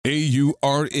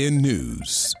AURN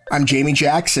News. I'm Jamie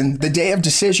Jackson. The day of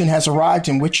decision has arrived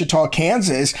in Wichita,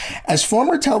 Kansas, as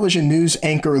former television news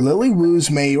anchor Lily Wu's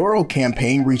mayoral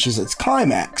campaign reaches its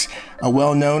climax. A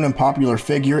well-known and popular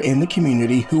figure in the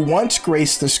community who once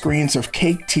graced the screens of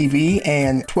Cake TV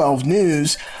and 12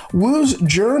 News, Wu's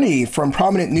journey from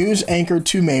prominent news anchor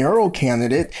to mayoral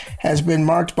candidate has been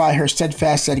marked by her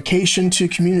steadfast dedication to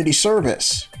community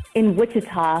service. In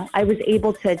Wichita, I was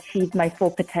able to achieve my full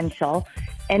potential,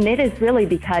 and it is really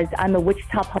because I'm a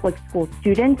Wichita public school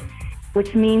student,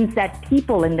 which means that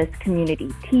people in this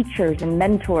community, teachers and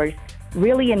mentors,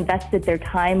 really invested their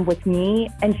time with me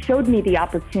and showed me the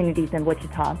opportunities in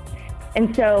Wichita.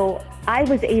 And so I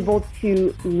was able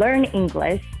to learn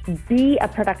English, be a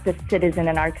productive citizen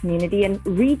in our community, and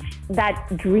reach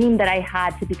that dream that I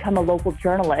had to become a local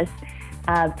journalist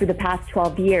for the past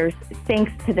 12 years,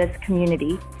 thanks to this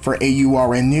community. For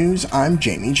AURN News, I'm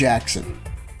Jamie Jackson.